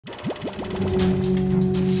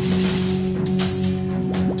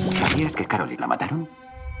¿Sabías que Caroline la mataron?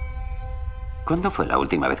 ¿Cuándo fue la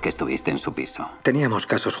última vez que estuviste en su piso? Teníamos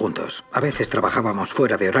casos juntos. A veces trabajábamos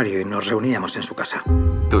fuera de horario y nos reuníamos en su casa.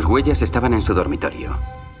 Tus huellas estaban en su dormitorio.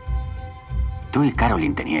 Tú y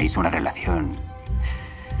Caroline teníais una relación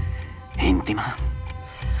íntima.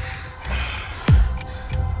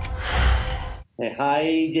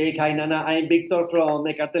 Hi, Jake. Hi, Nana. I'm Victor from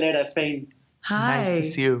Cartelera, Spain. Hi. Nice to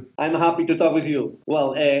see you. I'm happy to talk with you.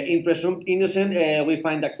 Well, in Presunto Inocent, we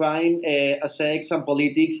find a crime, a sex, and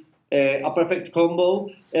politics, a perfect combo.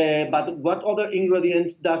 But what other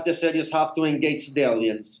ingredients does the series have to engage the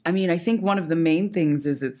audience? I mean, I think one of the main things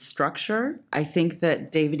is its structure. I think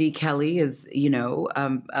that David E. Kelley is, you know,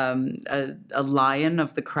 a lion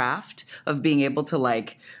of the craft of being able to,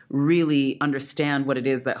 like, really understand what it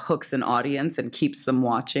is that hooks an audience and keeps them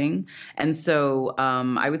watching. And so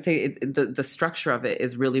I would say the structure of it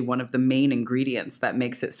is really one of the main ingredients that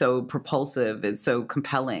makes it so propulsive, is so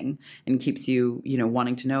compelling, and keeps you, you know,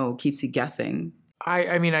 wanting to know, keeps you guessing.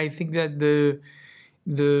 I mean, I think that the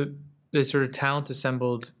sort of talent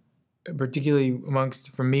assembled, particularly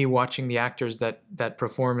amongst, for me, watching the actors that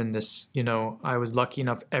perform in this, you know, I was lucky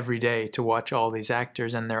enough every day to watch all these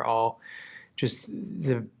actors, and they're all just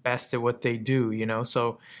the best at what they do, you know?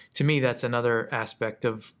 So to me, that's another aspect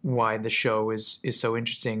of why the show is so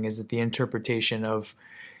interesting, is that the interpretation of,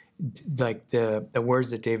 like, the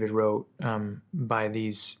words that David wrote by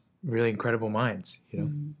these really incredible minds, you know?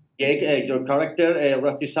 Mm-hmm. Jake, your character,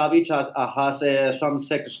 Rusty Sabich, has some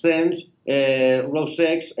sex scenes, raw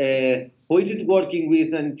sex. Who is it working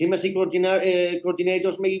with intimacy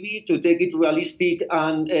coordinators, maybe, to take it realistic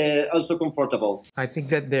and also comfortable? I think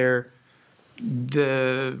that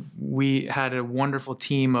we had a wonderful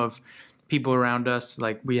team of people around us.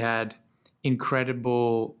 Like, we had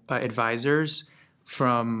incredible advisors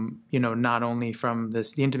from, you know, not only from the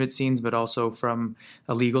intimate scenes, but also from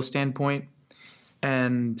a legal standpoint.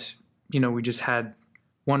 And, you know, we just had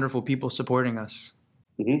wonderful people supporting us.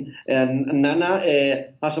 Mm-hmm. And Nana,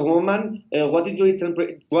 as a woman, what is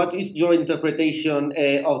your interpretation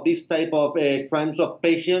of this type of crimes of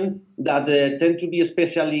passion that tend to be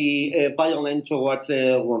especially violent towards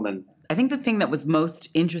women? I think the thing that was most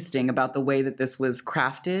interesting about the way that this was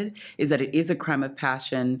crafted is that it is a crime of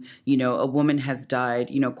passion. You know, a woman has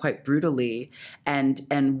died, you know, quite brutally. And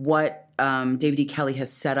what David E. Kelley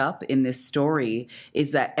has set up in this story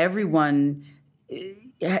is that everyone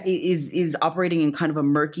is operating in kind of a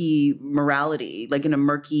murky morality, like in a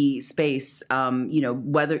murky space, you know,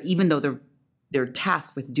 even though they're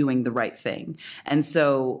tasked with doing the right thing. And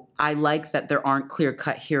so I like that there aren't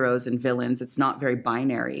clear-cut heroes and villains. It's not very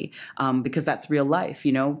binary, because that's real life,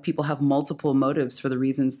 you know? People have multiple motives for the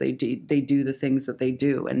reasons they do the things that they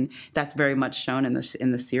do, and that's very much shown in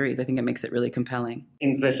the series. I think it makes it really compelling.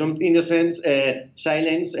 In Presunto Inocence,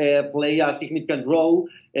 silence play a significant role,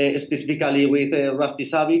 specifically with Rusty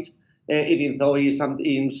Sabich, even though he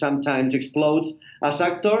sometimes explodes. As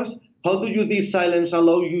actors, how do this silence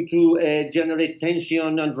allow you to generate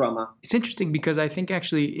tension and drama? It's interesting because I think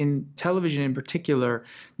actually in television in particular,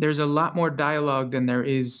 there's a lot more dialogue than there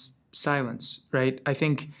is silence, right? I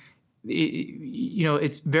think, you know,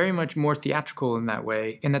 it's very much more theatrical in that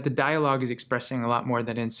way, and that the dialogue is expressing a lot more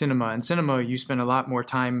than in cinema. In cinema, you spend a lot more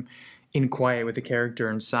time in quiet with the character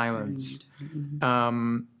in silence.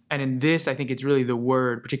 Mm-hmm. And in this, I think it's really the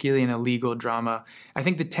word, particularly in a legal drama. I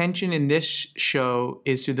think the tension in this show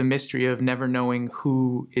is through the mystery of never knowing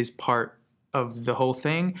who is part of the whole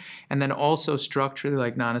thing. And then also structurally,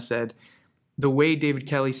 like Nana said, the way David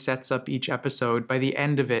Kelley sets up each episode, by the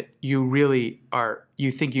end of it, you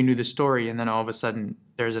think you knew the story, and then all of a sudden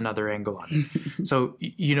there's another angle on it. So,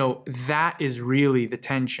 you know, that is really the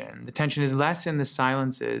tension. The tension is less in the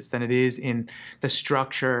silences than it is in the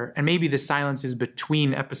structure, and maybe the silences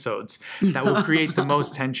between episodes that will create the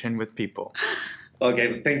most tension with people.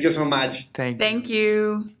 Okay, thank you so much. Thank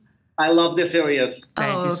you. I love the series.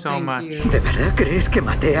 Thank you so much. ¿De verdad crees que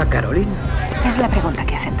maté a Caroline? Es la pregunta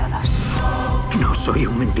que hacen todos. No soy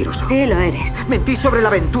un mentiroso. Sí, lo eres. Mentí sobre la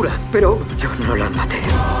aventura, pero yo no la maté.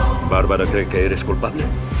 ¿Bárbara cree que eres culpable?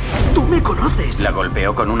 ¡Tú me conoces! ¿La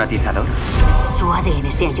golpeó con un atizador? Su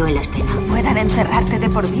ADN se halló en la escena. Puedan encerrarte de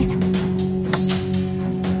por vida.